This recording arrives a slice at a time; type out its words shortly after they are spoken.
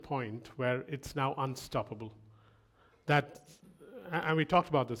point where it's now unstoppable. And we talked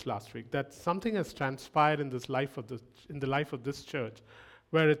about this last week, that something has transpired in the life of this church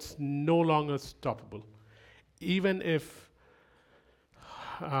where it's no longer stoppable. Even if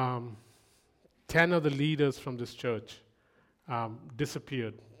 10 of the leaders from this church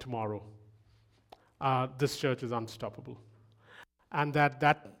disappeared tomorrow, this church is unstoppable. And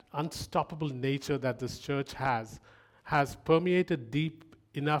that unstoppable nature that this church has permeated deep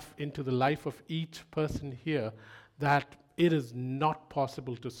enough into the life of each person here that it is not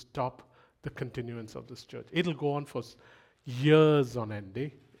possible to stop the continuance of this church. It'll go on for years on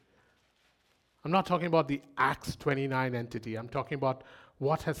end. I'm not talking about the Acts 29 entity. I'm talking about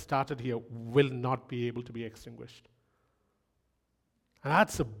what has started here will not be able to be extinguished. And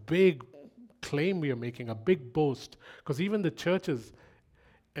that's a big claim we are making, a big boast, because even the churches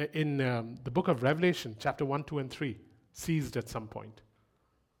in the book of Revelation, chapter 1, 2, and 3, ceased at some point.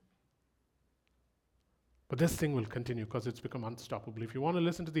 But this thing will continue because it's become unstoppable. If you want to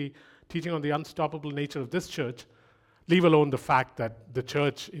listen to the teaching on the unstoppable nature of this church, leave alone the fact that the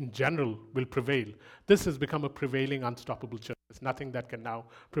church in general will prevail. This has become a prevailing, unstoppable church. There's nothing that can now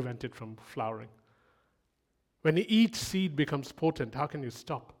prevent it from flowering. When each seed becomes potent, how can you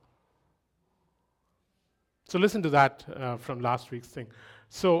stop? So listen to that from last week's thing.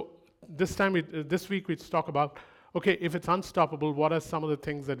 So this week we talk about, okay, if it's unstoppable, what are some of the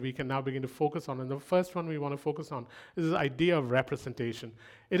things that we can now begin to focus on? And the first one we want to focus on is this idea of representation.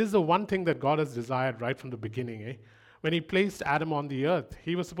 It is the one thing that God has desired right from the beginning. When he placed Adam on the earth,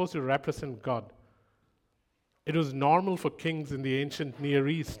 he was supposed to represent God. It was normal for kings in the ancient Near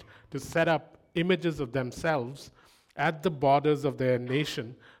East to set up images of themselves at the borders of their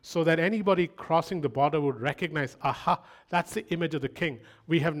nation so that anybody crossing the border would recognize, aha, that's the image of the king.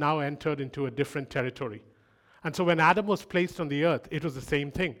 We have now entered into a different territory. And so when Adam was placed on the earth, it was the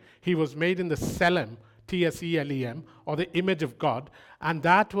same thing. He was made in the Tselem, T-S-E-L-E-M, or the image of God, and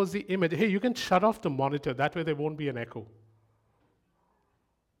that was the image. Hey, you can shut off the monitor, that way there won't be an echo.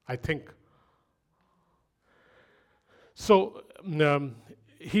 I think. So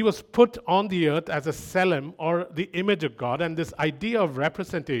he was put on the earth as a Tselem, or the image of God, and this idea of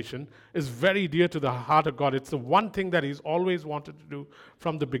representation is very dear to the heart of God. It's the one thing that he's always wanted to do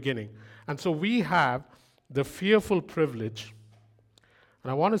from the beginning. And so we have the fearful privilege,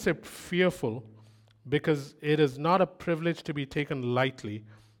 and I want to say fearful because it is not a privilege to be taken lightly.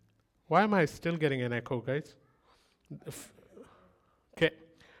 Why am I still getting an echo, guys? Okay.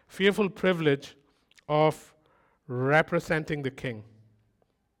 Fearful privilege of representing the king.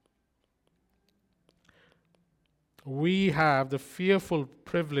 We have the fearful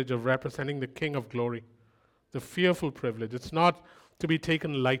privilege of representing the King of glory. The fearful privilege. It's not to be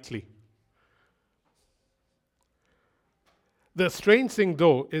taken lightly. The strange thing,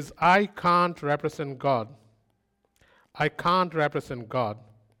 though, is I can't represent God. I can't represent God,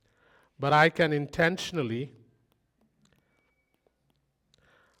 but I can intentionally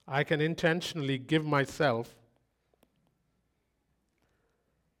give myself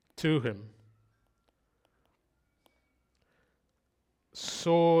to him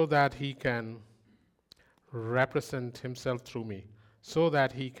so that he can represent himself through me. So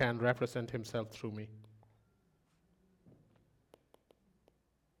that he can represent himself through me.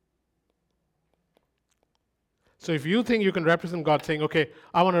 So if you think you can represent God saying, okay,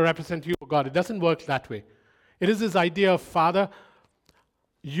 I want to represent you, God, it doesn't work that way. It is this idea of, Father,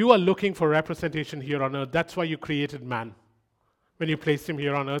 you are looking for representation here on earth. That's why you created man. When you placed him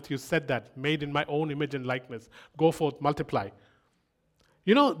here on earth, you said that, made in my own image and likeness. Go forth, multiply.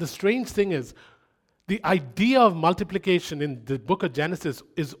 You know, the strange thing is, the idea of multiplication in the book of Genesis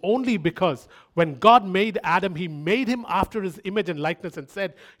is only because when God made Adam, he made him after his image and likeness and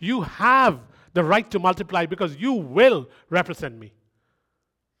said, you have the right to multiply because you will represent me.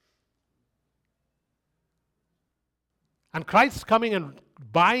 And Christ coming and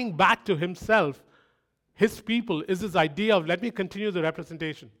buying back to himself his people is this idea of let me continue the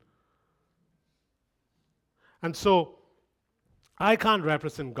representation. And so I can't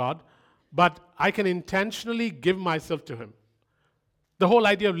represent God, but I can intentionally give myself to him. The whole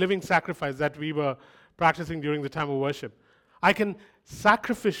idea of living sacrifice that we were practicing during the time of worship. I can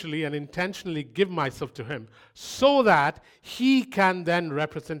sacrificially and intentionally give myself to him so that he can then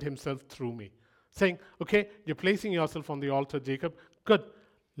represent himself through me. Saying, okay, you're placing yourself on the altar, Jacob. Good.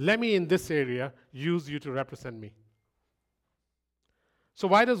 Let me in this area use you to represent me. So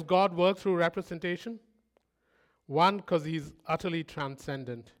why does God work through representation? One, because he's utterly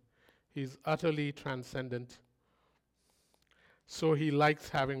transcendent. He's utterly transcendent. So he likes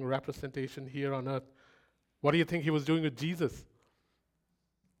having representation here on earth. What do you think he was doing with Jesus?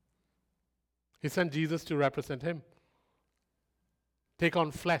 He sent Jesus to represent him. Take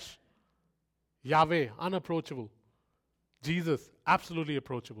on flesh. Yahweh, unapproachable. Jesus, absolutely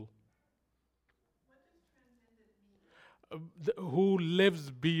approachable. Who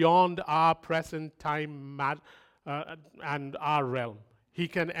lives beyond our present time and our realm. He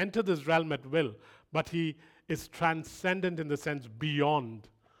can enter this realm at will, but he is transcendent in the sense beyond.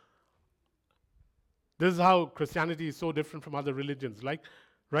 This is how Christianity is so different from other religions. Like,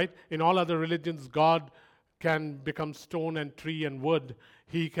 right? In all other religions, God can become stone and tree and wood.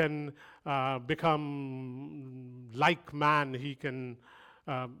 He can become like man. He can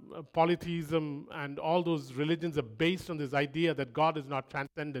polytheism and all those religions are based on this idea that God is not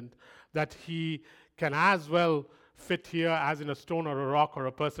transcendent, that he can as well fit here as in a stone or a rock or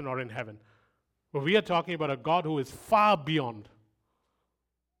a person or in heaven. But we are talking about a God who is far beyond.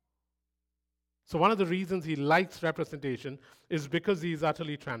 So one of the reasons he likes representation is because he is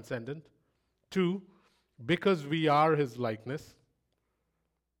utterly transcendent. 2, because we are his likeness.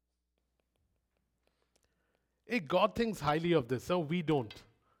 Hey, God thinks highly of this, so we don't.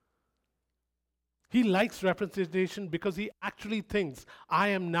 He likes representation because he actually thinks, I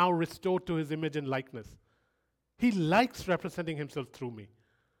am now restored to his image and likeness. He likes representing himself through me.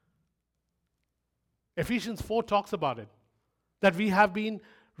 Ephesians 4 talks about it, that we have been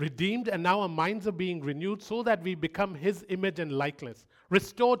redeemed and now our minds are being renewed so that we become his image and likeness,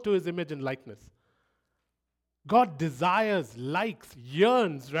 restored to his image and likeness. God desires, likes,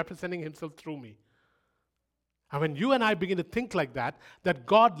 yearns representing himself through me. And when you and I begin to think like that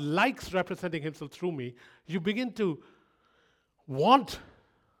God likes representing himself through me, you begin to want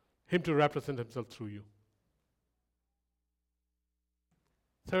him to represent himself through you.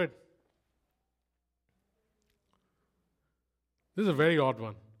 3rd, this is a very odd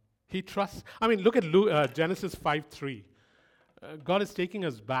one. He trusts. Look at Genesis 5:3. God is taking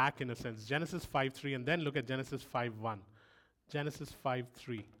us back in a sense. Genesis 5:3, and then look at Genesis 5:1. Genesis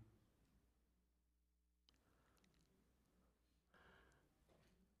 5:3.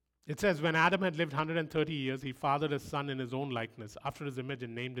 It says, when Adam had lived 130 years, he fathered a son in his own likeness, after his image,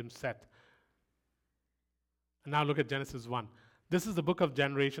 and named him Seth. And now look at Genesis 1. This is the book of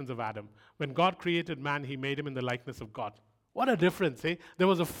generations of Adam. When God created man, he made him in the likeness of God. What a difference, eh? There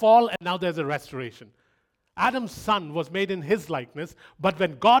was a fall, and now there's a restoration. Adam's son was made in his likeness, but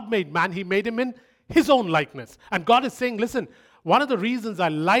when God made man, he made him in his own likeness. And God is saying, listen, one of the reasons I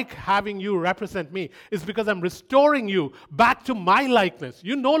like having you represent me is because I'm restoring you back to my likeness.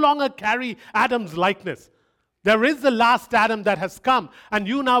 You no longer carry Adam's likeness. There is the last Adam that has come, and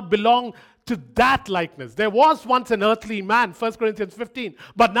you now belong to that likeness. There was once an earthly man, 1 Corinthians 15,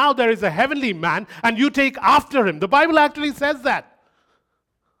 but now there is a heavenly man, and you take after him. The Bible actually says that.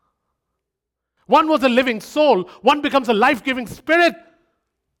 One was a living soul, one becomes a life-giving spirit.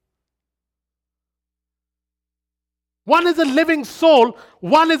 One is a living soul,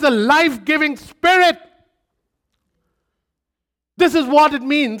 one is a life-giving spirit. This is what it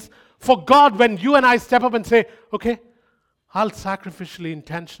means for God when you and I step up and say, okay, I'll sacrificially,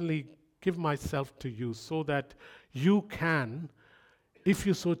 intentionally give myself to you so that you can, if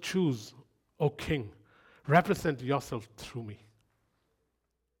you so choose, O King, represent yourself through me.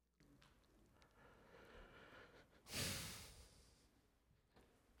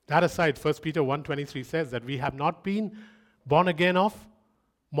 That aside, 1 Peter 1:23 says that we have not been born again of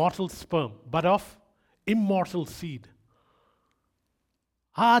mortal sperm, but of immortal seed.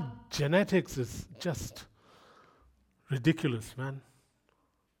 Our genetics is just ridiculous, man.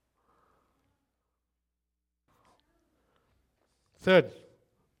 3rd,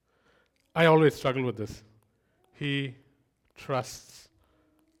 I always struggle with this. He trusts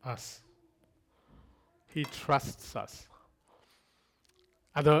us. He trusts us.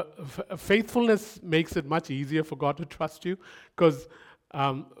 And the faithfulness makes it much easier for God to trust you, because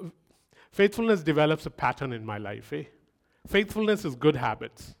faithfulness develops a pattern in my life. Faithfulness is good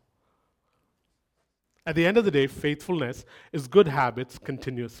habits. At the end of the day, faithfulness is good habits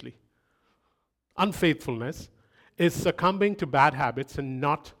continuously. Unfaithfulness is succumbing to bad habits and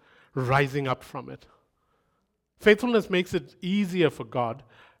not rising up from it. Faithfulness makes it easier for God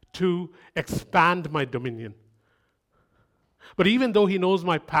to expand my dominion. But even though he knows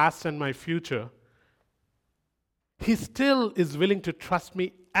my past and my future, he still is willing to trust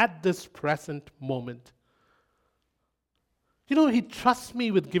me at this present moment. You know, he trusts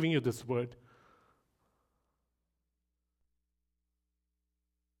me with giving you this word.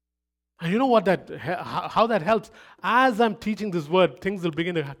 And you know what how that helps? As I'm teaching this word, things will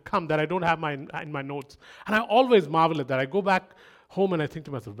begin to come that I don't have in my notes. And I always marvel at that. I go back home and I think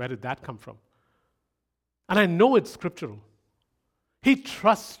to myself, where did that come from? And I know it's scriptural. He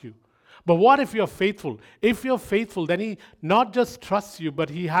trusts you. But what if you're faithful? If you're faithful, then He not just trusts you, but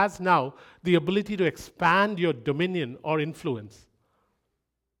He has now the ability to expand your dominion or influence.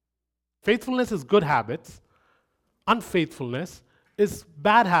 Faithfulness is good habits. Unfaithfulness is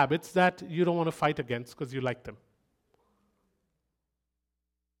bad habits that you don't want to fight against because you like them.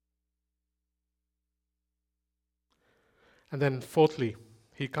 And then fourthly,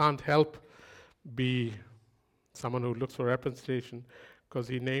 He can't help be someone who looks for representation because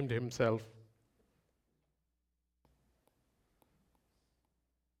He named Himself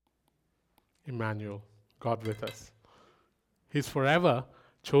Emmanuel, God with us. He's forever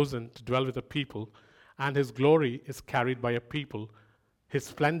chosen to dwell with a people, and His glory is carried by a people. His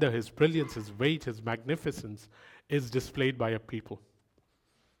splendor, His brilliance, His weight, His magnificence is displayed by a people.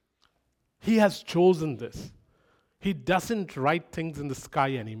 He has chosen this. He doesn't write things in the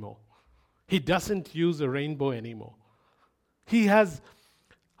sky anymore. He doesn't use a rainbow anymore. He has,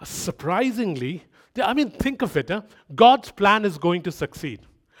 surprisingly, think of it. God's plan is going to succeed.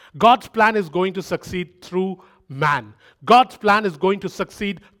 God's plan is going to succeed through man. God's plan is going to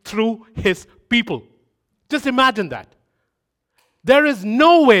succeed through His people. Just imagine that. There is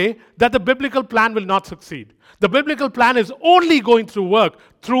no way that the biblical plan will not succeed. The biblical plan is only going to work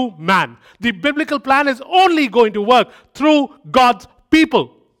through man. The biblical plan is only going to work through God's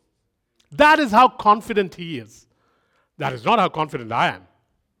people. That is how confident He is. That is not how confident I am.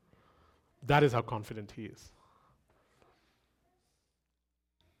 That is how confident He is.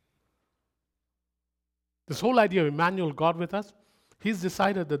 This whole idea of Emmanuel, God with us, He's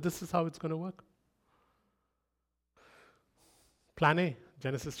decided that this is how it's going to work. Plan A,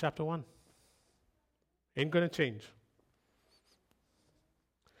 Genesis chapter 1. Ain't going to change.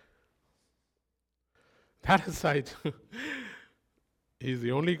 That aside, He's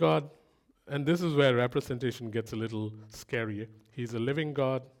the only God, and this is where representation gets a little scary. He's a living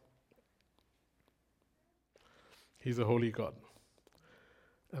God. He's a holy God.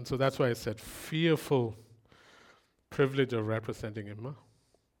 And so that's why I said fearful privilege of representing Him. Huh?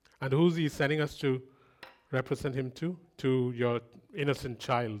 And who's He sending us to represent Him to? To your innocent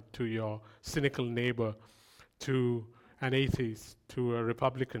child, to your cynical neighbor, to an atheist, to a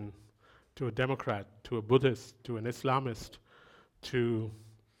Republican, to a Democrat, to a Buddhist, to an Islamist, to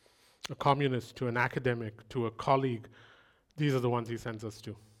a communist, to an academic, to a colleague. These are the ones He sends us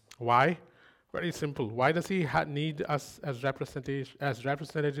to. Why? Very simple. Why does He need us as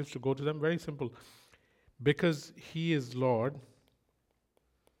representatives to go to them? Very simple. Because He is Lord,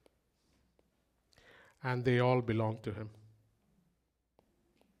 and they all belong to Him.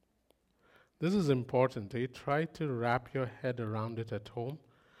 This is important. Try to wrap your head around it at home.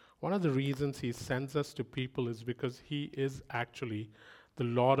 One of the reasons He sends us to people is because He is actually the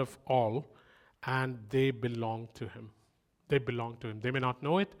Lord of all, and they belong to Him. They belong to Him. They may not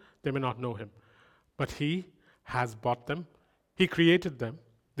know it, they may not know Him, but He has bought them. He created them.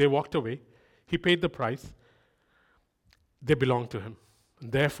 They walked away. He paid the price. They belong to Him.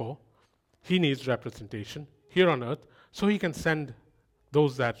 And therefore, He needs representation here on earth so He can send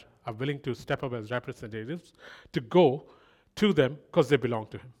those that are willing to step up as representatives to go to them because they belong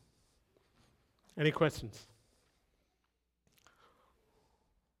to Him. Any questions?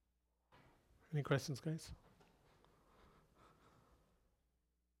 Any questions, guys?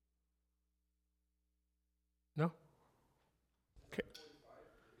 No? Okay.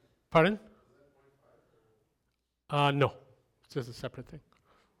 Pardon? No. It's just a separate thing.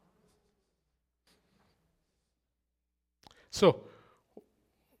 So,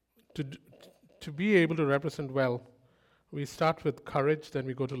 to be able to represent well, we start with courage, then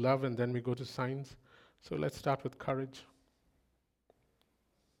we go to love, and then we go to signs. So let's start with courage.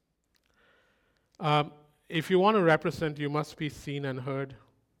 If you want to represent, you must be seen and heard.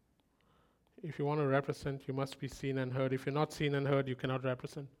 If you want to represent, you must be seen and heard. If you're not seen and heard, you cannot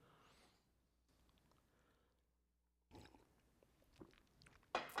represent.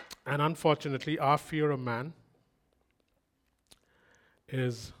 And unfortunately, our fear of man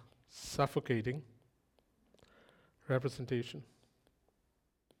is suffocating representation,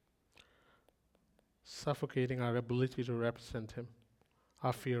 suffocating our ability to represent Him,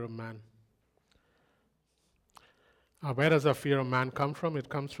 our fear of man. Where does our fear of man come from? It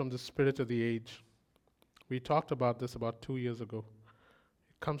comes from the spirit of the age. We talked about this about 2 years ago.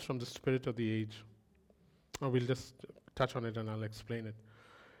 It comes from the spirit of the age. Or we'll just touch on it and I'll explain it.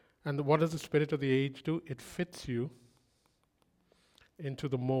 And what does the spirit of the age do? It fits you into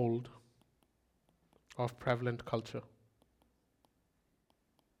the mold of prevalent culture.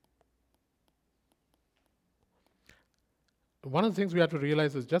 one of the things we have to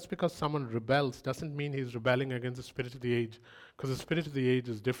realize is just because someone rebels doesn't mean he's rebelling against the spirit of the age, because the spirit of the age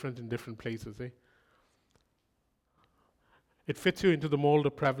is different in different places. It fits you into the mold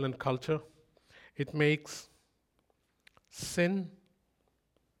of prevalent culture. It makes sin,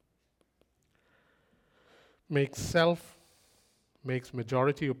 makes self, makes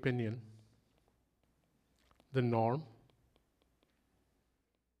majority opinion the norm.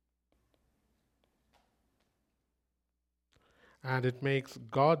 And it makes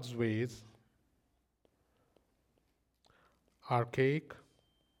God's ways archaic,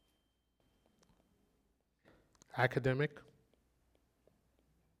 academic,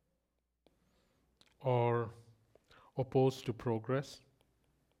 or opposed to progress.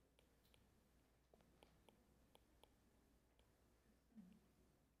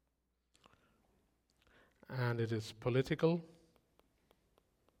 And it is political,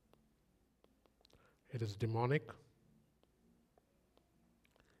 it is demonic,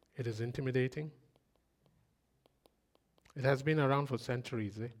 it is intimidating. It has been around for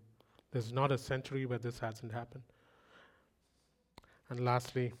centuries. There's not a century where this hasn't happened. And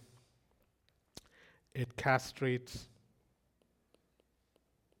lastly, it castrates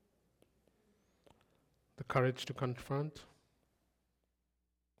the courage to confront.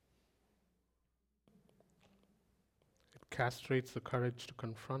 It castrates the courage to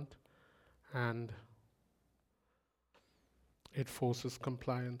confront, and it forces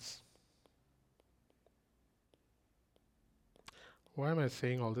compliance. Why am I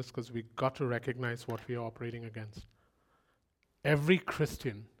saying all this? Because we've got to recognize what we are operating against. Every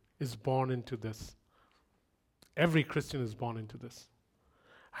Christian is born into this. Every Christian is born into this.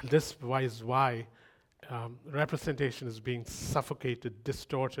 And this is why representation is being suffocated,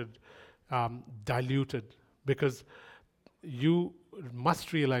 distorted, diluted, because you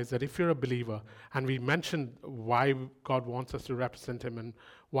must realize that if you're a believer, and we mentioned why God wants us to represent Him and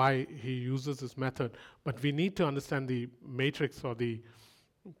why He uses this method, but we need to understand the matrix or the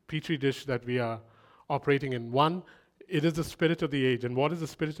petri dish that we are operating in. One, it is the spirit of the age. And what is the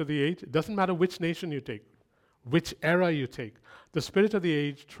spirit of the age? It doesn't matter which nation you take, which era you take. The spirit of the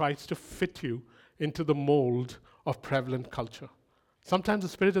age tries to fit you into the mold of prevalent culture. Sometimes the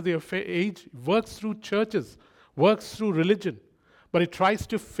spirit of the age works through churches, works through religion, but it tries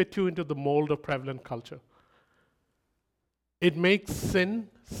to fit you into the mold of prevalent culture. It makes sin,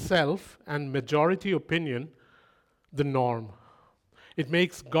 self, and majority opinion the norm. It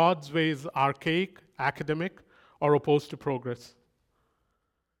makes God's ways archaic, academic, or opposed to progress.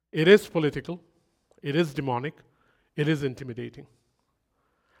 It is political, it is demonic, it is intimidating.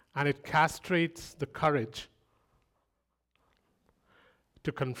 And it castrates the courage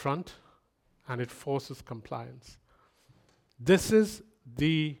to confront, and it forces compliance. This is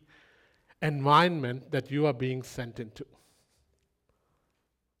the environment that you are being sent into.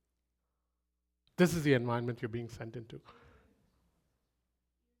 This is the environment you're being sent into.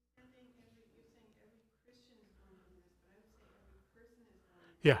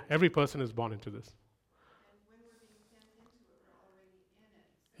 Yeah, every person is born into this. And when we're being sent into it, we're already in it.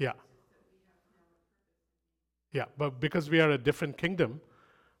 So Yeah. it's just that we have now a purpose. Yeah, but because we are a different kingdom,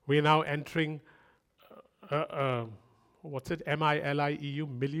 we are now entering, what's it, M-I-L-I-E-U,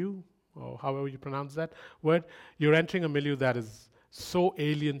 milieu, or however you pronounce that word. You're entering a milieu that is so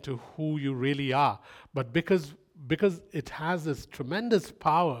alien to who you really are. But because it has this tremendous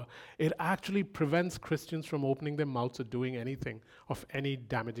power, it actually prevents Christians from opening their mouths or doing anything of any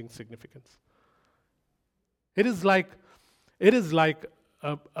damaging significance. It is like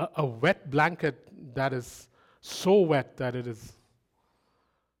a wet blanket that is so wet that it is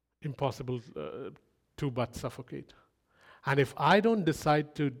impossible to but suffocate. And if I don't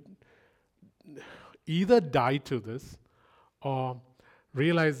decide to either die to this or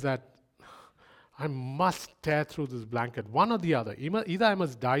realize that I must tear through this blanket, one or the other, either I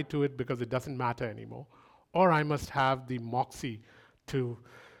must die to it because it doesn't matter anymore, or I must have the moxie to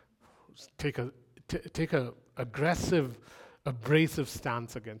take a aggressive, abrasive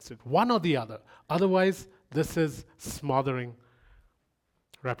stance against it. One or the other. Otherwise, this is smothering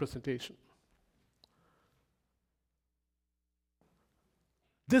representation.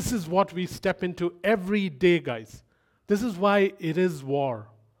 This is what we step into every day, guys. This is why it is war.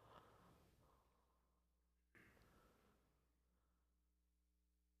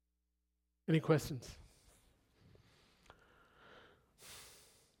 Any questions?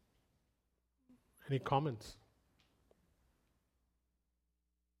 Any comments?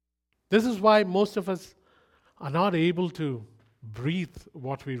 This is why most of us are not able to breathe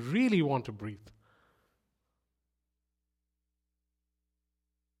what we really want to breathe.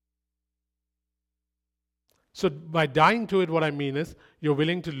 So by dying to it, what I mean is you're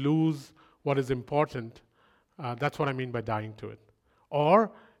willing to lose what is important. That's what I mean by dying to it.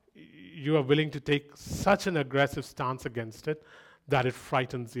 Or you are willing to take such an aggressive stance against it that it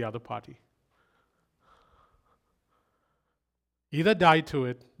frightens the other party. Either die to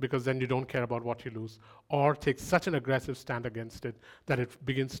it, because then you don't care about what you lose, or take such an aggressive stand against it that it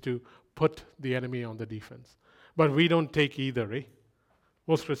begins to put the enemy on the defense. But we don't take either, eh?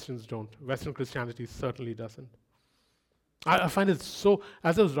 Most Christians don't. Western Christianity certainly doesn't. I find it so,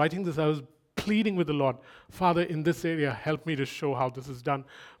 as I was writing this, I was pleading with the Lord, Father, in this area, help me to show how this is done,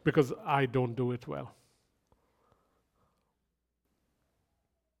 because I don't do it well.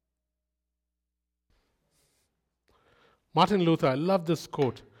 Martin Luther, I love this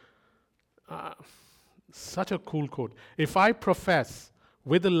quote. Such a cool quote. If I profess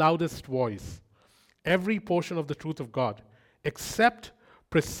with the loudest voice every portion of the truth of God, except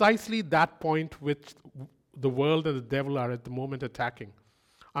precisely that point which the world and the devil are at the moment attacking,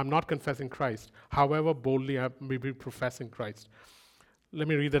 I'm not confessing Christ, however boldly I may be professing Christ. Let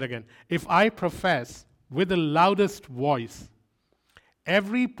me read that again. If I profess with the loudest voice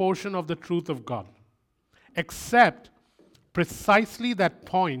every portion of the truth of God, except precisely that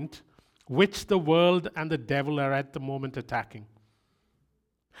point which the world and the devil are at the moment attacking,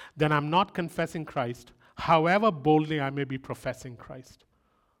 then I'm not confessing Christ, however boldly I may be professing Christ.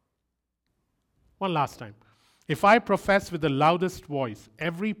 One last time. If I profess with the loudest voice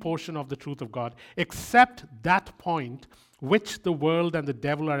every portion of the truth of God, except that point which the world and the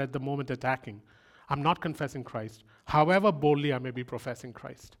devil are at the moment attacking, I'm not confessing Christ, however boldly I may be professing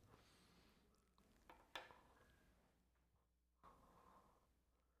Christ.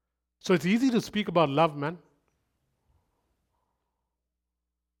 So it's easy to speak about love, man.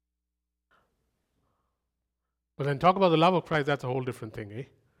 But then talk about the love of Christ, that's a whole different thing, eh?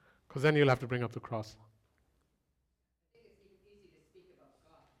 Because then you'll have to bring up the cross.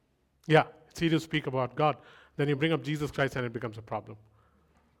 Yeah, it's easy to speak about God. Then you bring up Jesus Christ and it becomes a problem.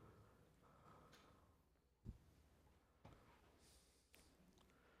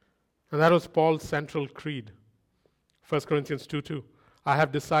 And that was Paul's central creed. 1 Corinthians 2:2. I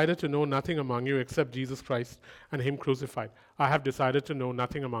have decided to know nothing among you except Jesus Christ and Him crucified. I have decided to know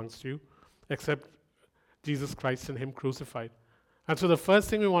nothing amongst you except Jesus Christ and Him crucified. And so the first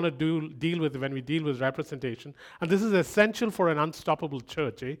thing we want to deal with when we deal with representation, and this is essential for an unstoppable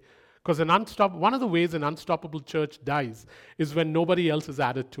church, eh? Because one of the ways an unstoppable church dies is when nobody else is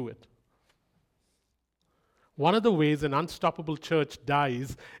added to it. One of the ways an unstoppable church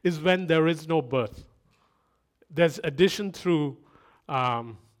dies is when there is no birth. There's addition through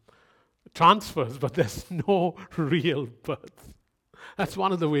transfers, but there's no real birth. That's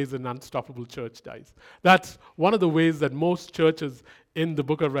one of the ways an unstoppable church dies. That's one of the ways that most churches in the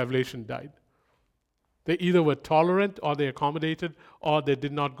book of Revelation died. They either were tolerant, or they accommodated, or they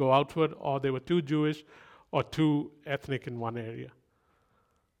did not go outward, or they were too Jewish or too ethnic in one area.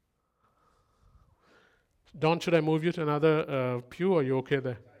 Don, should I move you to another pew, or are you okay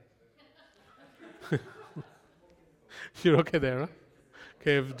there? You're okay there, huh?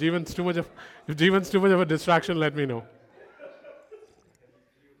 Okay, if Jeevan's too much of a distraction, let me know.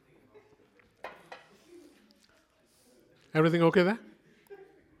 Everything okay there?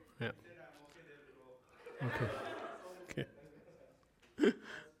 Yeah. Okay. Okay.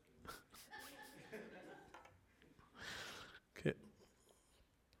 Okay.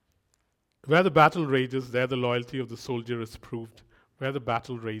 Where the battle rages, there the loyalty of the soldier is proved. Where the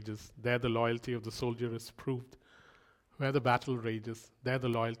battle rages, there the loyalty of the soldier is proved. Where the battle rages, there the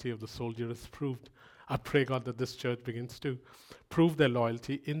loyalty of the soldier is proved. I pray, God, that this church begins to prove their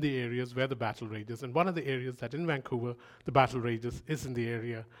loyalty in the areas where the battle rages. And one of the areas that in Vancouver the battle rages is in the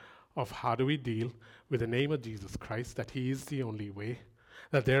area of how do we deal with the name of Jesus Christ, that He is the only way,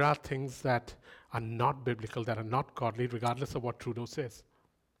 that there are things that are not biblical, that are not godly, regardless of what Trudeau says.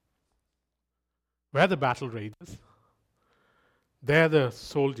 Where the battle rages, there the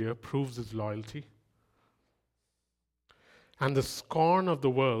soldier proves his loyalty. And the scorn of the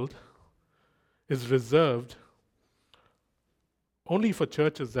world is reserved only for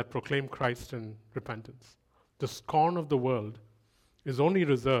churches that proclaim Christ in repentance. The scorn of the world is only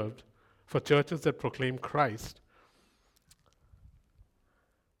reserved for churches that proclaim Christ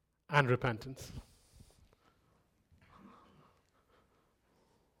and repentance.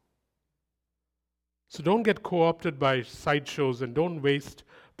 So don't get co-opted by sideshows, and don't waste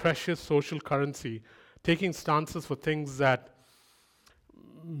precious social currency taking stances for things that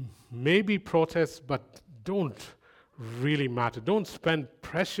may be protests but don't really matter. Don't spend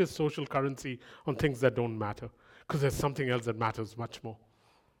precious social currency on things that don't matter, because there's something else that matters much more.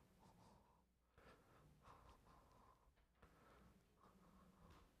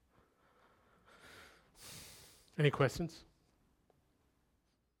 Any questions?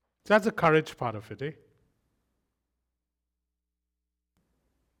 That's the courage part of it, eh?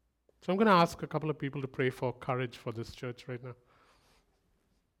 So I'm going to ask a couple of people to pray for courage for this church right now.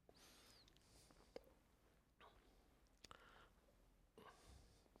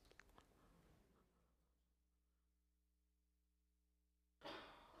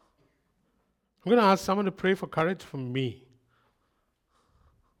 I'm going to ask someone to pray for courage for me.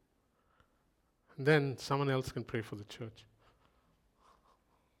 And then someone else can pray for the church.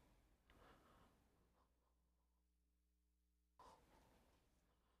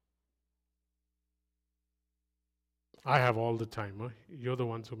 I have all the time. Huh? You're the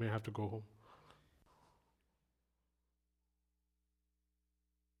ones who may have to go home.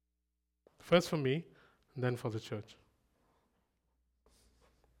 First for me, and then for the church.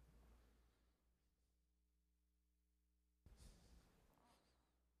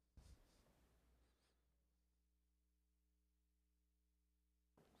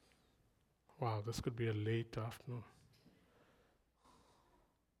 Wow, this could be a late afternoon.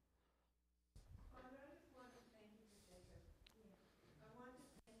 Father, I just want to thank you for Jacob. I want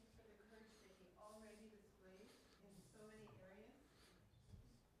to thank you for the courage that he already displayed in so many areas.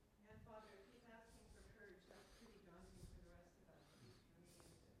 And Father, if he's asking for courage, that's pretty daunting for the rest of us, at least for me,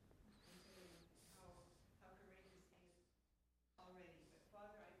 considering how courageous he is already. But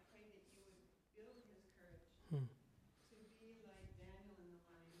Father, I pray that you would build his courage Hmm. to be like Daniel in the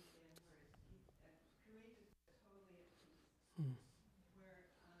lion's den, where he's courageous but totally at peace, Hmm. where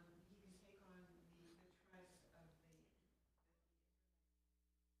he can take on the tribes of the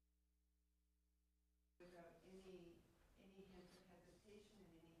without any hint of hesitation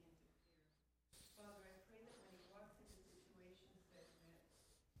and any hint of fear. Father, I pray that when he walks into situations that you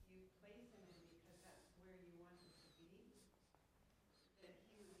place him in because that's where you want him to be, that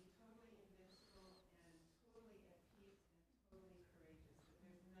he would be totally invincible and totally at peace and totally courageous, that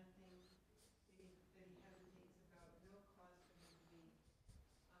there's nothing that he hesitates about, no cause for him to be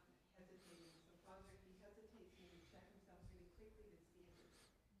hesitating. So Father, if he hesitates, he would check himself really quickly to see if it's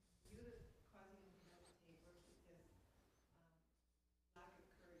you that's causing him to hesitate or if it's his lack of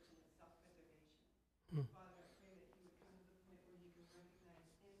courage and his self-preservation. Hmm. Father, I pray that he would come to the point where he can recognize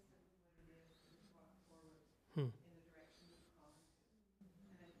instantly what it is and walk forward Hmm. in the direction that you call him to.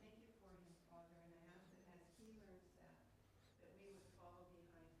 And I thank you for him, Father, and I ask that as he learns that we would follow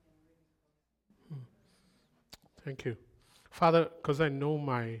behind him really closely. Thank you. Father, because I know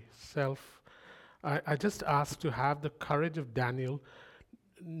myself, I just ask to have the courage of Daniel,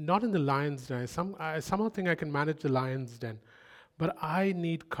 not in the lion's den. I somehow think I can manage the lion's den, but I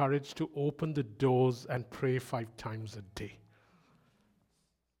need courage to open the doors and pray 5 times a day.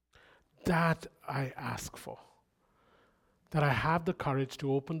 That I ask for. That I have the courage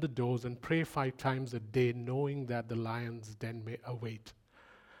to open the doors and pray 5 times a day, knowing that the lion's den may await.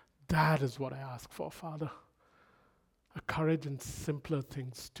 That is what I ask for, Father. A courage in simpler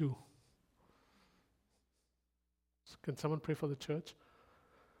things too. So can someone pray for the church?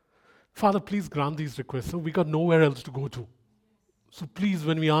 Father, please grant these requests. So we got nowhere else to go to. So please,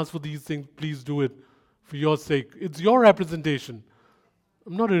 when we ask for these things, please do it for your sake. It's your representation.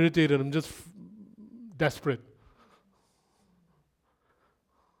 I'm not irritated. I'm just desperate.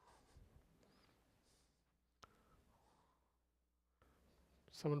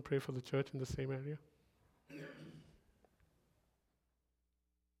 Someone pray for the church in the same area.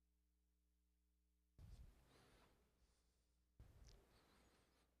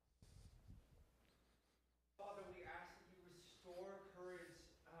 Father, we ask that you restore courage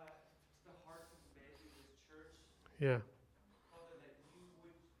to the hearts of the men in this church. Yeah. Father, that we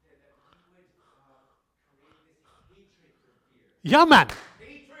would create this hatred for fear. Yeah, man.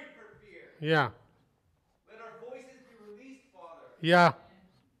 Hatred for fear. Yeah. Let our voices be released, Father. Yeah.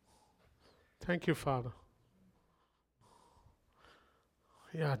 Thank you, Father.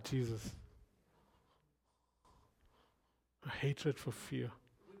 Yeah, Jesus. A hatred for fear.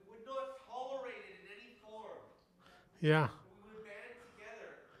 We would not tolerate it in any form. Yeah. But we would band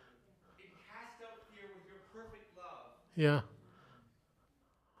together and cast out fear with your perfect love. Yeah.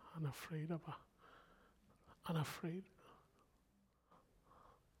 Unafraid, Abba. Unafraid.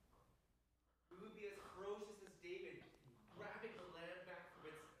 We would be as ferocious as David, grabbing the lamb back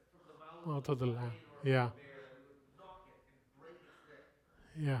from the mouth Out of of the the lamb. lion or Yeah. the bear, that we would knock it and break its neck.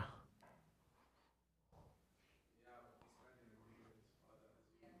 Yeah. Yeah, but we stand in agreement, Father, as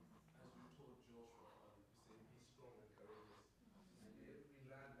you told Joshua, Father, you say, be strong and courageous. And every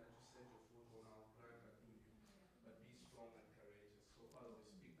land that you set your foot on, I'll grant that to you. But be strong and courageous. So, Father, we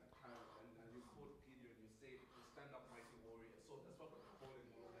speak that courage. And as you quote Gideon, you say, stand up, mighty warrior. So that's what we're calling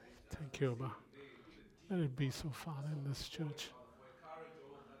all of you guys Thank to you, say Abba. today. Do the Let it be so, Father, in this church. For a courage,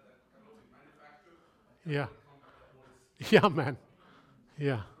 oh God, that cannot be manufactured, Yeah. only come by the Holy Spirit. Yeah, man.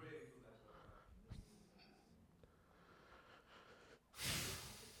 Yeah. Pray into that, Lord God.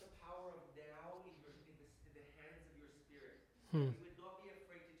 Put the power of now in the hands of your spirit. Hmm. We would not be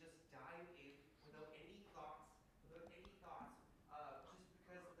afraid to just dive in without any thoughts, just because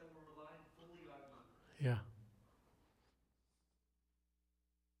that we're relying fully on you. Yeah.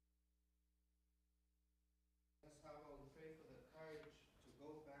 That's how I would pray for the courage to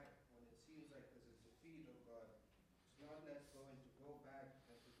go back when it seems like there's a defeat, oh God. To not let go and to go back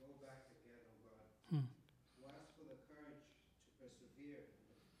and to go back again, oh God. Hmm. To ask for the courage to persevere,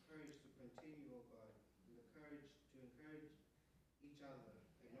 and the courage to continue, oh God, and the courage to encourage each other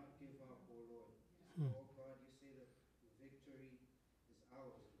and not give up, oh Lord. Hmm. Oh God, you say that the victory is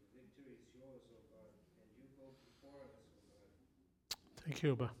ours and the victory is yours, oh God, and you go before us, oh God. Thank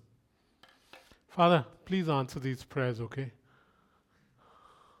you, Abba. Father, please answer these prayers, okay?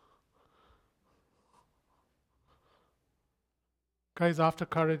 Guys, after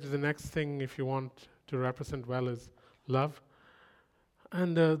courage, the next thing, if you want to represent well, is love.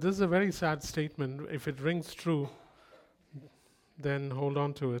 And this is a very sad statement. If it rings true, then hold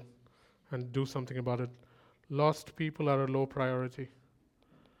on to it and do something about it. Lost people are a low priority.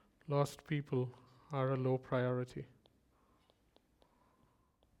 Lost people are a low priority.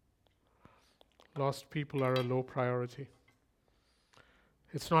 Lost people are a low priority.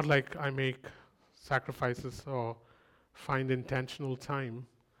 It's not like I make sacrifices or find intentional time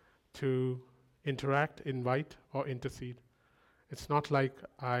to interact, invite, or intercede. It's not like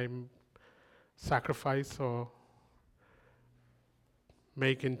I sacrifice or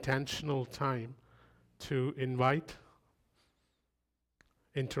make intentional time to invite,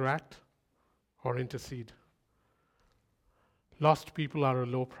 interact, or intercede. Lost people are a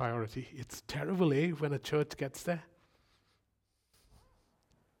low priority. It's terrible, when a church gets there?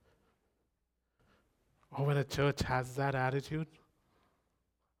 Or when a church has that attitude?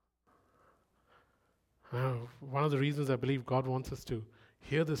 One of the reasons I believe God wants us to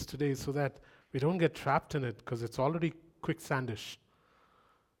hear this today is so that we don't get trapped in it, because it's already quicksandish.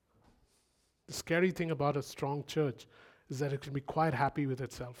 The scary thing about a strong church is that it can be quite happy with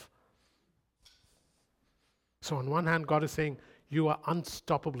itself. So on one hand, God is saying, you are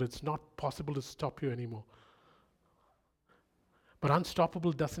unstoppable. It's not possible to stop you anymore. But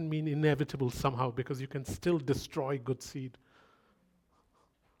unstoppable doesn't mean inevitable somehow, because you can still destroy good seed.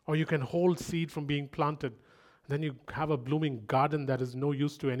 Or you can hold seed from being planted. Then you have a blooming garden that is no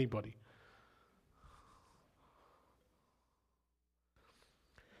use to anybody.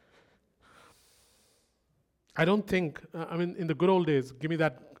 I don't think, in the good old days, give me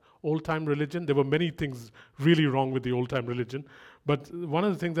that old-time religion. There were many things really wrong with the old-time religion. But one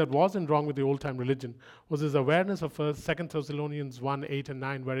of the things that wasn't wrong with the old-time religion was this awareness of 2 Thessalonians 1, 8 and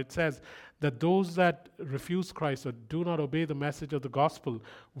 9, where it says that those that refuse Christ or do not obey the message of the gospel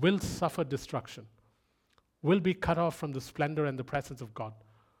will suffer destruction, will be cut off from the splendor and the presence of God.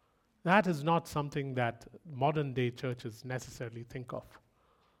 That is not something that modern-day churches necessarily think of.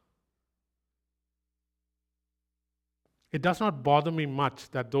 It does not bother me much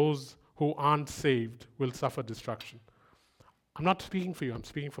that those who aren't saved will suffer destruction. I'm not speaking for you, I'm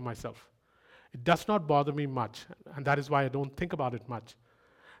speaking for myself. It does not bother me much, and that is why I don't think about it much,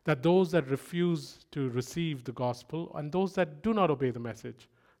 that those that refuse to receive the gospel and those that do not obey the message,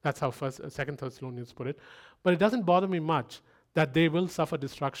 that's how 2 Thessalonians put it, but it doesn't bother me much that they will suffer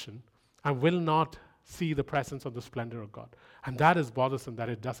destruction and will not see the presence of the splendor of God. And that is bothersome, that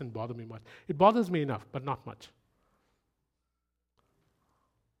it doesn't bother me much. It bothers me enough, but not much.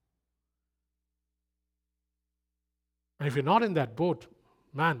 And if you're not in that boat,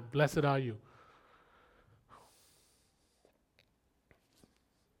 man, blessed are you.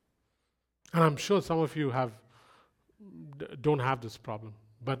 And I'm sure some of you don't have this problem.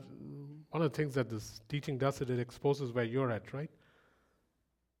 But one of the things that this teaching does is it exposes where you're at, right?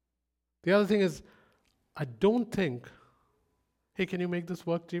 The other thing is, I don't think, hey, can you make this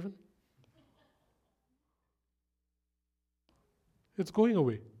work, Jeevan? It's going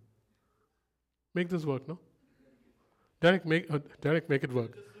away. Make this work, no? Derek, make it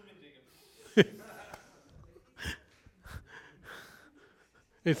work.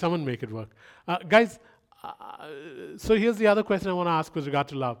 Hey, someone make it work. Guys, so here's the other question I want to ask with regard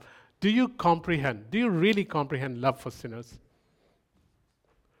to love. Do you really comprehend love for sinners?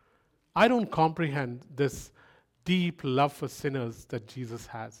 I don't comprehend this deep love for sinners that Jesus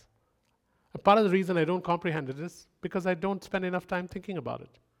has. And part of the reason I don't comprehend it is because I don't spend enough time thinking about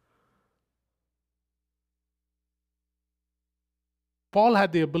it. Paul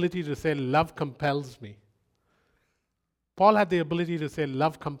had the ability to say, love compels me. Paul had the ability to say,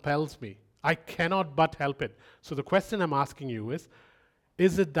 love compels me. I cannot but help it. So the question I'm asking you is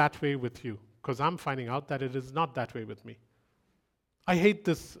it that way with you? Because I'm finding out that it is not that way with me. I hate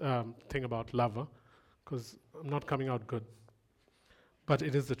this thing about love, because I'm not coming out good. But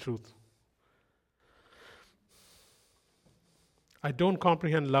it is the truth. I don't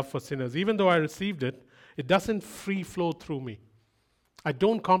comprehend love for sinners. Even though I received it, it doesn't free flow through me. I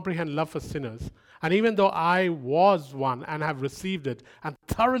don't comprehend love for sinners. And even though I was one and have received it and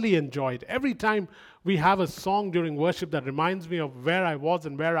thoroughly enjoyed, every time we have a song during worship that reminds me of where I was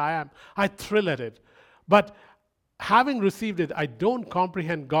and where I am, I thrill at it. But having received it, I don't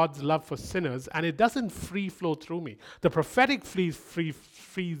comprehend God's love for sinners, and it doesn't free flow through me. The prophetic free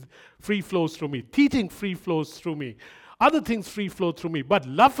flows through me. Teaching free flows through me. Other things free flow through me. But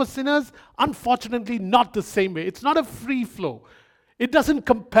love for sinners, unfortunately, not the same way. It's not a free flow. It doesn't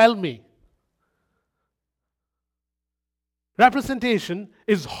compel me. Representation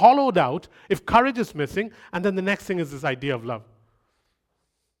is hollowed out if courage is missing, and then the next thing is this idea of love.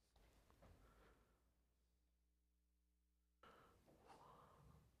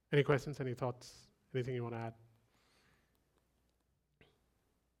 Any questions, any thoughts, anything you want to add?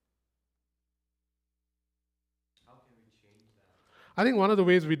 How can we change that? I think one of the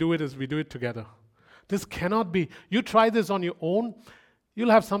ways we do it is we do it together. This cannot be, you try this on your own, you'll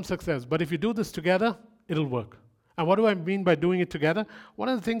have some success. But if you do this together, it'll work. And what do I mean by doing it together? One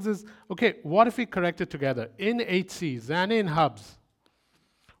of the things is, okay, what if we correct it together in HCs and in hubs?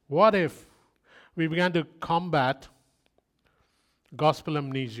 What if we began to combat gospel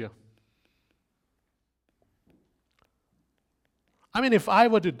amnesia? I mean, if I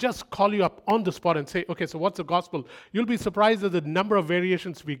were to just call you up on the spot and say, okay, so what's the gospel? You'll be surprised at the number of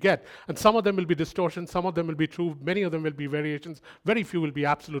variations we get. And some of them will be distortions, some of them will be true, many of them will be variations, very few will be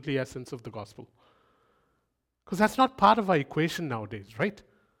absolutely essence of the gospel. Because that's not part of our equation nowadays, right?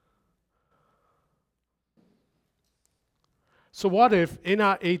 So what if in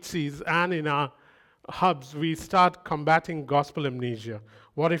our HCs and in our hubs we start combating gospel amnesia?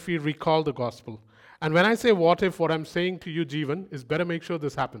 What if we recall the gospel? And when I say what if, what I'm saying to you, Jeevan, is better make sure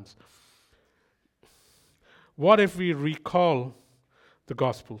this happens. What if we recall the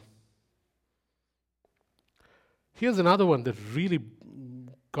gospel? Here's another one that really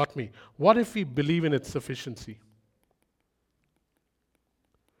got me. What if we believe in its sufficiency?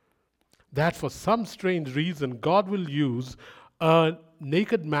 That for some strange reason, God will use a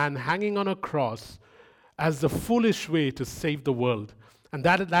naked man hanging on a cross as the foolish way to save the world. And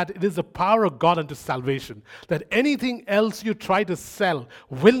that it is the power of God unto salvation. That anything else you try to sell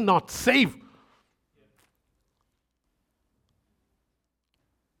will not save.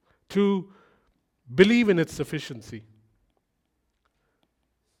 To believe in its sufficiency.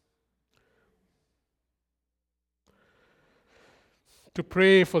 To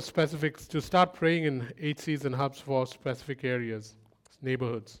pray for specifics, to start praying in HCs and hubs for specific areas,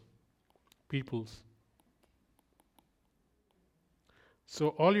 neighborhoods, peoples. So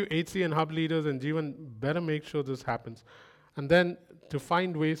all you HC and hub leaders and Jeevan better make sure this happens. And then to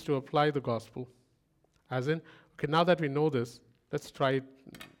find ways to apply the gospel. As in, okay, now that we know this, let's try it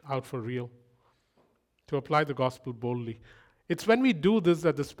out for real. To apply the gospel boldly. It's when we do this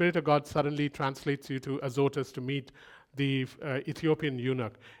that the Spirit of God suddenly translates you to Azotus to meet the Ethiopian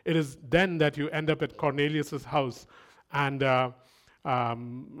eunuch. It is then that you end up at Cornelius' house and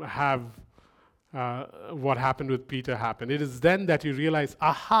have what happened with Peter happen. It is then that you realize,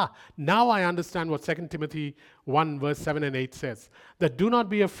 aha, now I understand what 2 Timothy 1 verse 7 and 8 says. That do not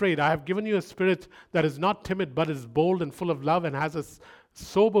be afraid. I have given you a spirit that is not timid but is bold and full of love and has a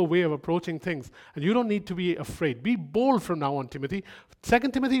sober way of approaching things. And you don't need to be afraid. Be bold from now on, Timothy. 2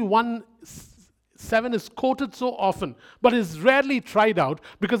 Timothy 1 7 is quoted so often, but is rarely tried out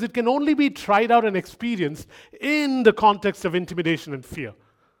because it can only be tried out and experienced in the context of intimidation and fear.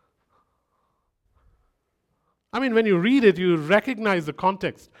 I mean, when you read it, you recognize the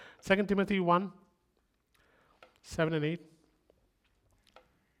context. 2 Timothy 1, 7 and 8.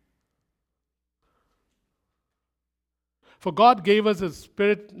 For God gave us a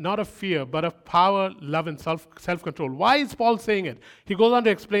spirit not of fear, but of power, love, and self-control. Why is Paul saying it? He goes on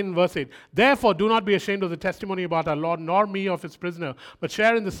to explain in verse 8. Therefore, do not be ashamed of the testimony about our Lord, nor me of his prisoner, but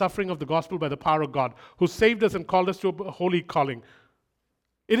share in the suffering of the gospel by the power of God, who saved us and called us to a holy calling.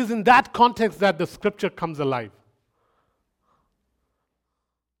 It is in that context that the scripture comes alive.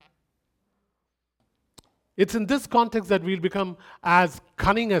 It's in this context that we'll become as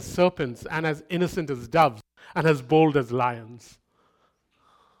cunning as serpents and as innocent as doves and as bold as lions.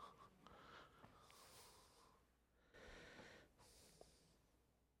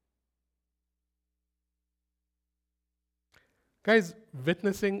 Guys,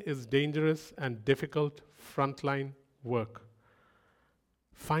 witnessing is dangerous and difficult frontline work.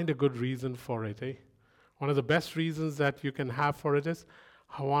 Find a good reason for it, eh? One of the best reasons that you can have for it is,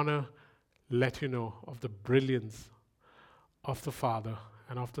 I want to let you know of the brilliance of the Father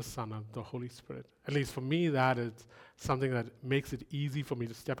and of the Son and the Holy Spirit. At least for me, that is something that makes it easy for me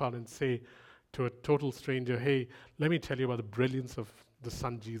to step out and say to a total stranger, hey, let me tell you about the brilliance of the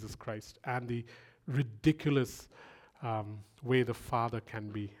Son, Jesus Christ, and the ridiculous way the Father can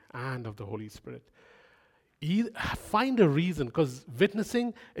be, and of the Holy Spirit. Find a reason, because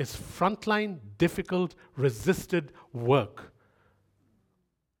witnessing is frontline, difficult, resisted work.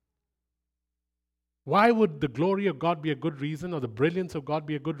 Why would the glory of God be a good reason, or the brilliance of God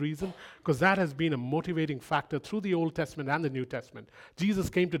be a good reason? Because that has been a motivating factor through the Old Testament and the New Testament. Jesus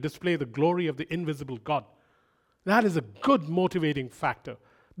came to display the glory of the invisible God. That is a good motivating factor.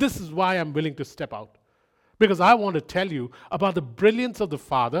 This is why I'm willing to step out. Because I want to tell you about the brilliance of the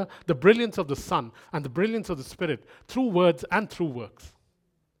Father, the brilliance of the Son, and the brilliance of the Spirit through words and through works.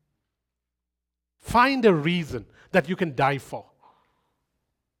 Find a reason that you can die for.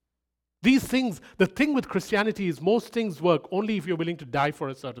 These things, the thing with Christianity is most things work only if you're willing to die for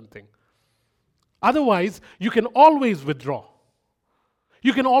a certain thing. Otherwise, you can always withdraw.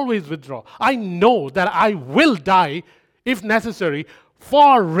 You can always withdraw. I know that I will die, if necessary,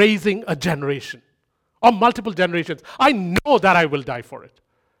 for raising a generation or multiple generations. I know that I will die for it.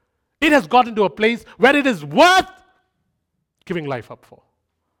 It has gotten to a place where it is worth giving life up for.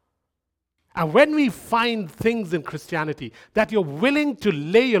 And when we find things in Christianity that you're willing to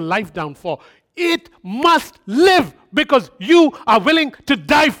lay your life down for, it must live because you are willing to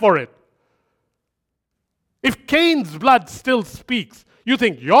die for it. If Cain's blood still speaks, you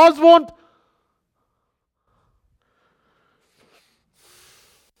think yours won't?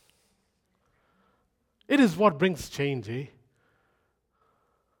 It is what brings change, eh?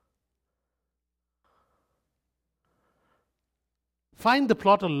 Find the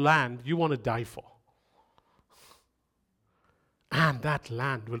plot of land you want to die for. And that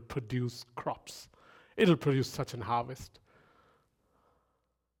land will produce crops. It'll produce such an harvest.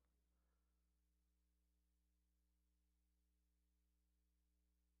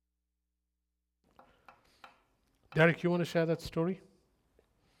 Derek, you want to share that story?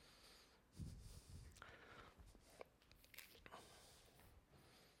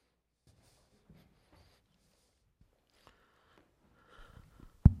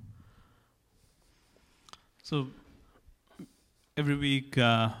 So every week,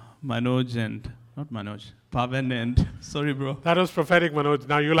 Pavan and, sorry bro. That was prophetic, Manoj.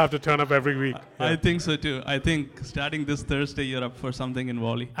 Now you'll have to turn up every week. I think so too. I think starting this Thursday, you're up for something in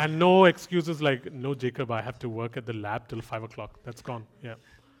Wally. And no excuses like, no, Jacob, I have to work at the lab till 5 o'clock. That's gone. Yeah.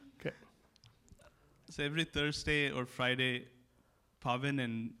 Okay. So every Thursday or Friday, Pavan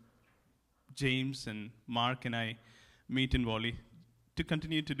and James and Mark and I meet in Wally to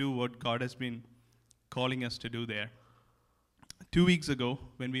continue to do what God has been calling us to do there. 2 weeks ago,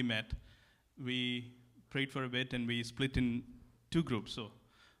 when we met, we prayed for a bit and we split in two groups. So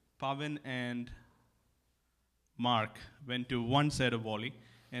Pavan and Mark went to one side of Wally,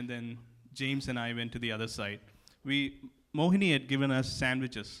 and then James and I went to the other side. Mohini had given us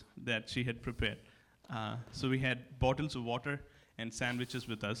sandwiches that she had prepared. So we had bottles of water and sandwiches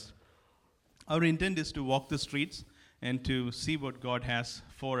with us. Our intent is to walk the streets and to see what God has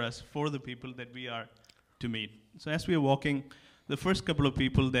for us, for the people that we are to meet. So as we are walking, the first couple of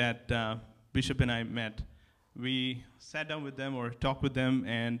people that Bishop and I met, we sat down with them or talked with them,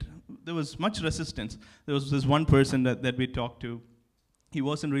 and there was much resistance. There was this one person that we talked to. He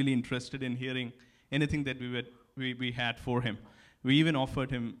wasn't really interested in hearing anything that we had for him. We even offered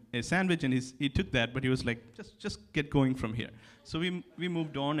him a sandwich, and he took that, but he was like, just get going from here. So we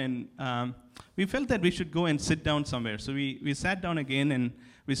moved on, and we felt that we should go and sit down somewhere. So we sat down again, and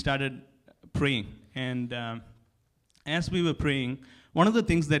we started praying. And as we were praying, one of the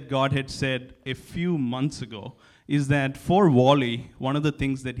things that God had said a few months ago is that for Wally, one of the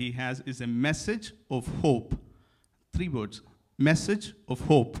things that he has is a message of hope. 3 words, message of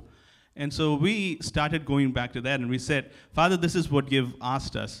hope. And so we started going back to that, and we said, Father, this is what you've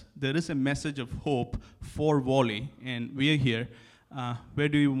asked us. There is a message of hope for Wally, and we are here. Where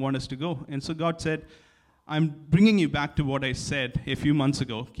do you want us to go? And so God said, I'm bringing you back to what I said a few months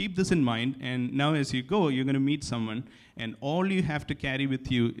ago. Keep this in mind, and now as you go, you're going to meet someone, and all you have to carry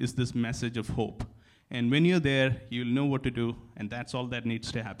with you is this message of hope. And when you're there, you'll know what to do, and that's all that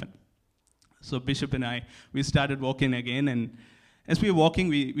needs to happen. So Bishop and I, we started walking again, and as we were walking,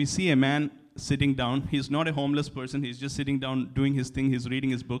 we see a man sitting down. He's not a homeless person. He's just sitting down, doing his thing. He's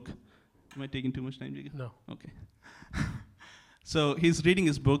reading his book. Am I taking too much time, Jacob? No. Okay. So he's reading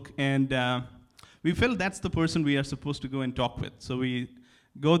his book, and we felt that's the person we are supposed to go and talk with. So we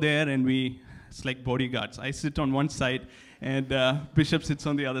go there, and it's like bodyguards. I sit on one side, and Bishop sits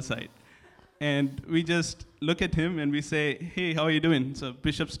on the other side. And we just look at him and we say, hey, how are you doing? So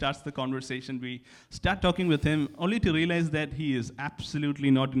Bishop starts the conversation. We start talking with him, only to realize that he is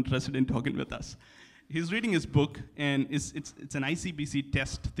absolutely not interested in talking with us. He's reading his book, and it's an ICBC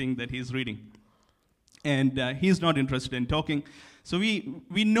test thing that he's reading. And he's not interested in talking. So we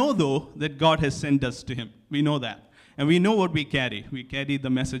know, though, that God has sent us to him. We know that. And we know what we carry. We carry the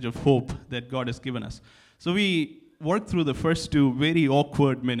message of hope that God has given us. So we work through the first 2 very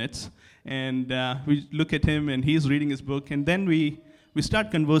awkward minutes. And we look at him, and he's reading his book, and then we start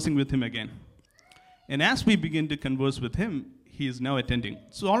conversing with him again. And as we begin to converse with him, he is now attending.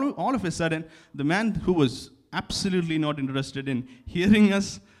 So all of a sudden, the man who was absolutely not interested in hearing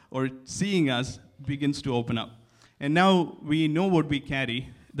us or seeing us begins to open up. And now we know what we carry,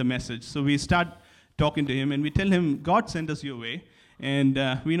 the message. So we start talking to him, and we tell him, God sent us your way. And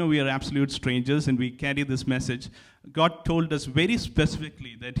we know we are absolute strangers, and we carry this message. God told us very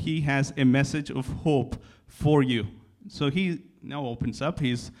specifically that he has a message of hope for you. So he now opens up.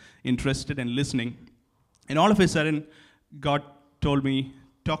 He's interested and listening. And all of a sudden, God told me,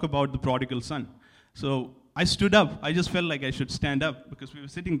 talk about the prodigal son. So I stood up. I just felt like I should stand up because we were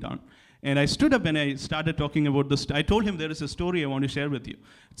sitting down. And I stood up and I started talking about this. I told him there is a story I want to share with you.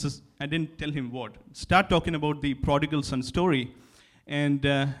 I didn't tell him what. Start talking about the prodigal son story. And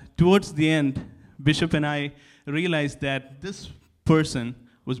towards the end, Bishop and I realized that this person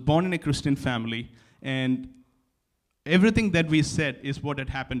was born in a Christian family, and everything that we said is what had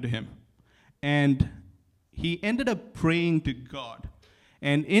happened to him. And he ended up praying to God.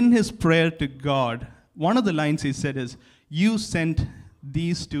 And in his prayer to God, one of the lines he said is, you sent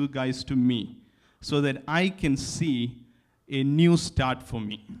these 2 guys to me so that I can see a new start for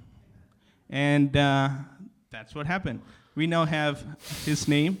me. And that's what happened. We now have his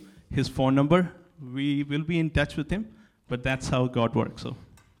name, his phone number. We will be in touch with him, but that's how God works. So,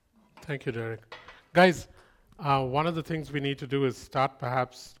 Thank you, Derek. Guys, one of the things we need to do is start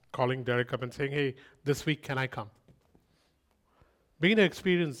perhaps calling Derek up and saying, hey, this week, can I come? Begin to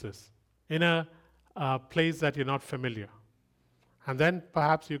experience this in a place that you're not familiar. And then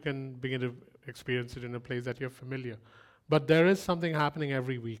perhaps you can begin to experience it in a place that you're familiar. But there is something happening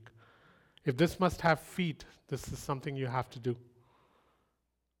every week. If this must have feet, this is something you have to do.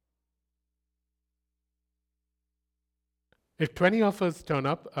 If 20 of us turn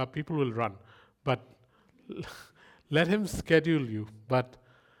up, people will run. But let him schedule you. But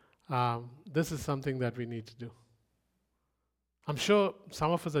this is something that we need to do. I'm sure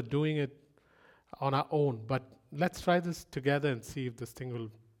some of us are doing it on our own, but let's try this together and see if this thing will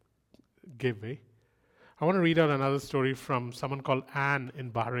give, eh? I want to read out another story from someone called Anne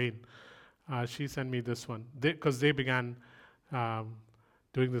in Bahrain. She sent me this one, because they began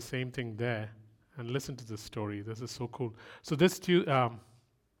doing the same thing there. And listen to this story. This is so cool. So this,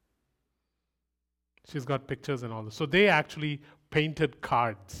 she's got pictures and all this. So they actually painted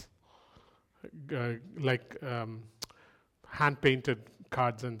cards, hand-painted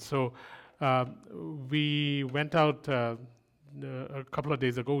cards. And so we went out a couple of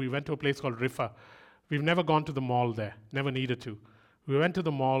days ago. We went to a place called Rifa. We've never gone to the mall there, never needed to. We went to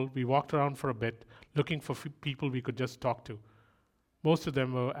the mall. We walked around for a bit, looking for people we could just talk to. Most of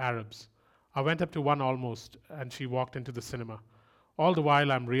them were Arabs. I went up to one almost, and she walked into the cinema. All the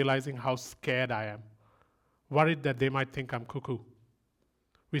while, I'm realizing how scared I am, worried that they might think I'm cuckoo.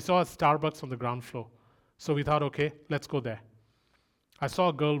 We saw a Starbucks on the ground floor, so we thought, okay, let's go there. I saw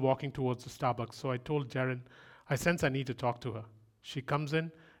a girl walking towards the Starbucks, so I told Jaren, I sense I need to talk to her. She comes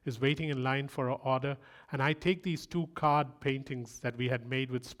in, is waiting in line for her order, and I take these 2 card paintings that we had made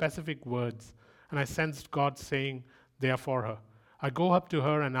with specific words, and I sensed God saying they are for her. I go up to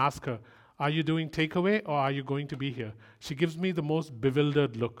her and ask her, are you doing takeaway or are you going to be here? She gives me the most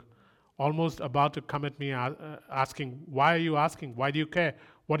bewildered look, almost about to come at me asking, why are you asking? Why do you care?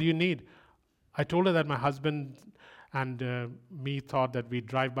 What do you need? I told her that my husband and me thought that we'd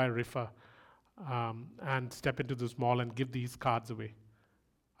drive by Rifa and step into this mall and give these cards away.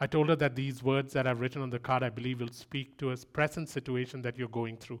 I told her that these words that I've written on the card, I believe, will speak to a present situation that you're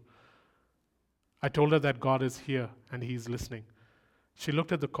going through. I told her that God is here and He's listening. She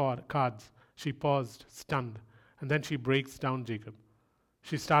looked at the cards. She paused, stunned, and then she breaks down, Jacob.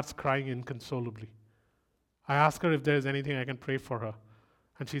 She starts crying inconsolably. I ask her if there is anything I can pray for her.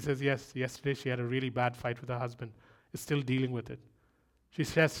 And she says, yes, yesterday she had a really bad fight with her husband, is still dealing with it. She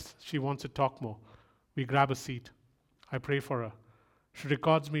says she wants to talk more. We grab a seat. I pray for her. She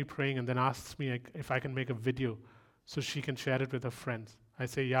records me praying and then asks me if I can make a video so she can share it with her friends. I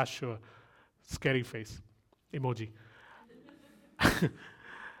say, yeah, sure. Scary face emoji.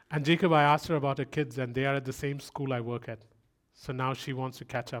 And Jacob, I asked her about her kids, and they are at the same school I work at. So now she wants to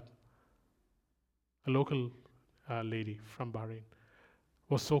catch up. A local lady from Bahrain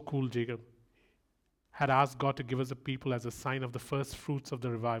was so cool, Jacob. Had asked God to give us a people as a sign of the first fruits of the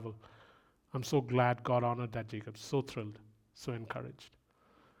revival. I'm so glad God honored that, Jacob. So thrilled, so encouraged.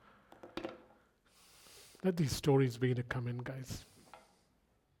 Let these stories begin to come in, guys.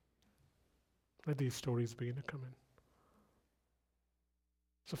 Let these stories begin to come in.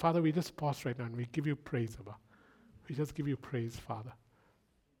 So, Father, we just pause right now and we give you praise, Abba. We just give you praise, Father.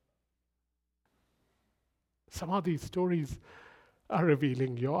 Somehow these stories are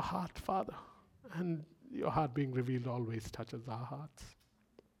revealing your heart, Father. And your heart being revealed always touches our hearts.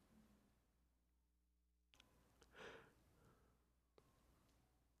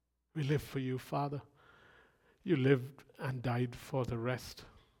 We live for you, Father. You lived and died for the rest.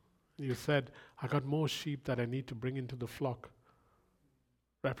 You said, I got more sheep that I need to bring into the flock.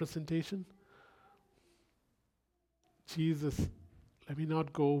 Representation? Jesus, let me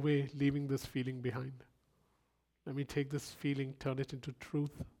not go away leaving this feeling behind. Let me take this feeling, turn it into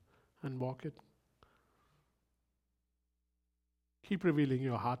truth, and walk it. Keep revealing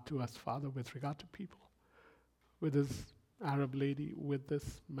your heart to us, Father, with regard to people. With this Arab lady, with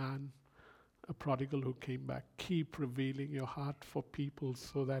this man, a prodigal who came back. Keep revealing your heart for people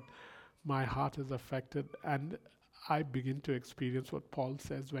so that my heart is affected and I begin to experience what Paul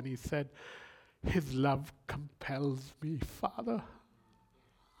says when he said, his love compels me, Father.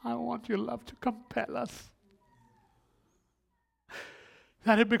 I want your love to compel us.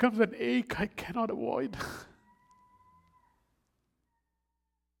 That it becomes an ache I cannot avoid.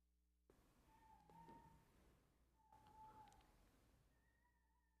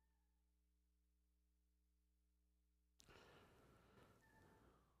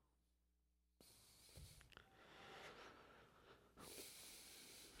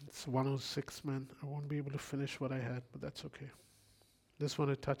 It's 106, man. I won't be able to finish what I had, but that's okay. Just want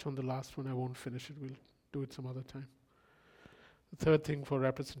to touch on the last one. I won't finish it. We'll do it some other time. The third thing for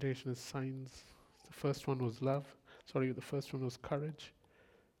representation is signs. The first one was love. The first one was courage.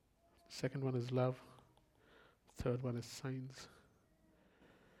 The second one is love. The third one is signs.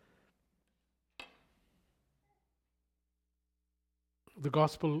 The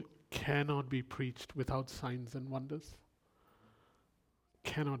gospel cannot be preached without signs and wonders.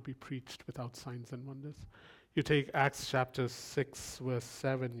 Cannot be preached without signs and wonders. You take Acts chapter 6 verse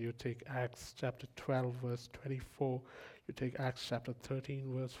 7, you take Acts chapter 12 verse 24, you take Acts chapter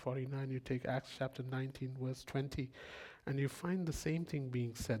 13 verse 49, you take Acts chapter 19 verse 20, and you find the same thing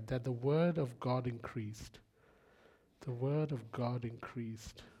being said, that the word of God increased. The word of God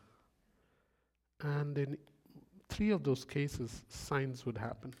increased. And in 3 of those cases, signs would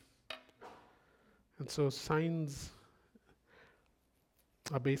happen. And so signs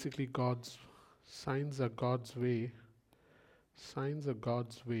are basically signs are God's way. Signs are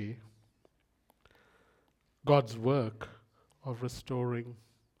God's way. God's work of restoring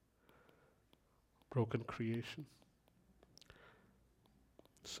broken creation.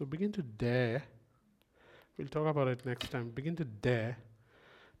 So begin to dare, we'll talk about it next time, begin to dare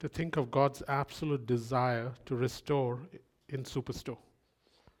to think of God's absolute desire to restore in Superstore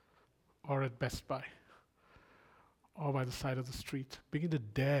or at Best Buy or by the side of the street. Begin to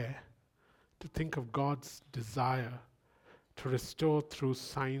dare to think of God's desire to restore through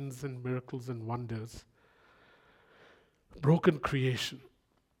signs and miracles and wonders broken creation.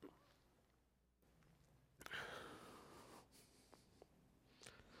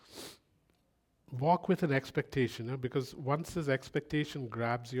 Walk with an expectation, because once this expectation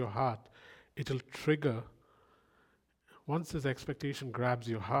grabs your heart, it'll trigger. Once this expectation grabs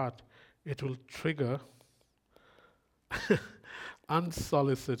your heart, it will trigger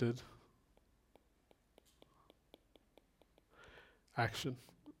unsolicited action.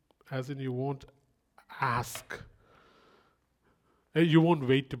 As in, you won't ask. You won't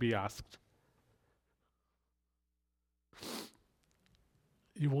wait to be asked.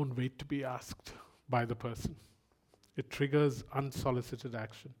 You won't wait to be asked by the person. It triggers unsolicited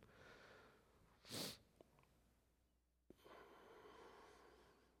action.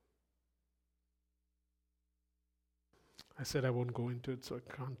 I said I won't go into it, so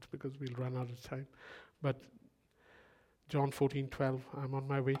I can't because we'll run out of time. But John 14:12, I'm on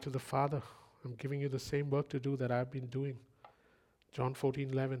my way to the Father. I'm giving you the same work to do that I've been doing. John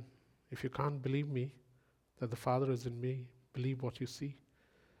 14:11, if you can't believe me, that the Father is in me, believe what you see.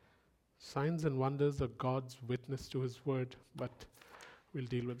 Signs and wonders are God's witness to His word, but we'll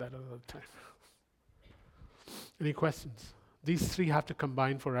deal with that another time. Any questions? These three have to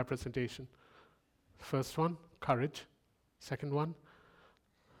combine for representation. First one, courage. Second one,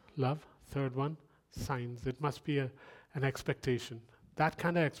 love. Third one, signs. It must be an expectation. That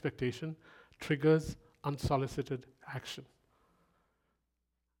kind of expectation triggers unsolicited action.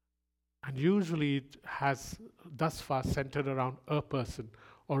 And usually it has thus far centered around a person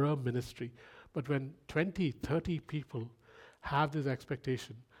or a ministry. But when 20, 30 people have this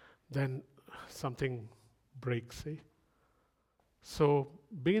expectation, then something breaks, eh? So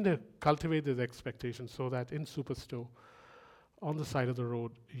begin to cultivate this expectation so that in Superstore, on the side of the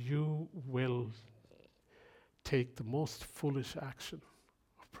road, you will take the most foolish action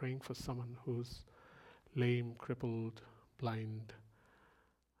of praying for someone who's lame, crippled, blind,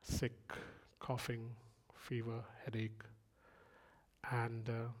 sick, coughing, fever, headache, and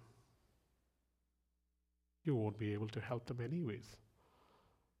you won't be able to help them anyways.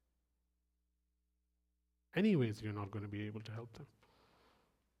 Anyways, you're not going to be able to help them.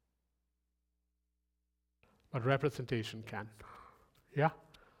 But representation can. Yeah?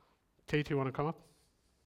 Tate, you want to come up?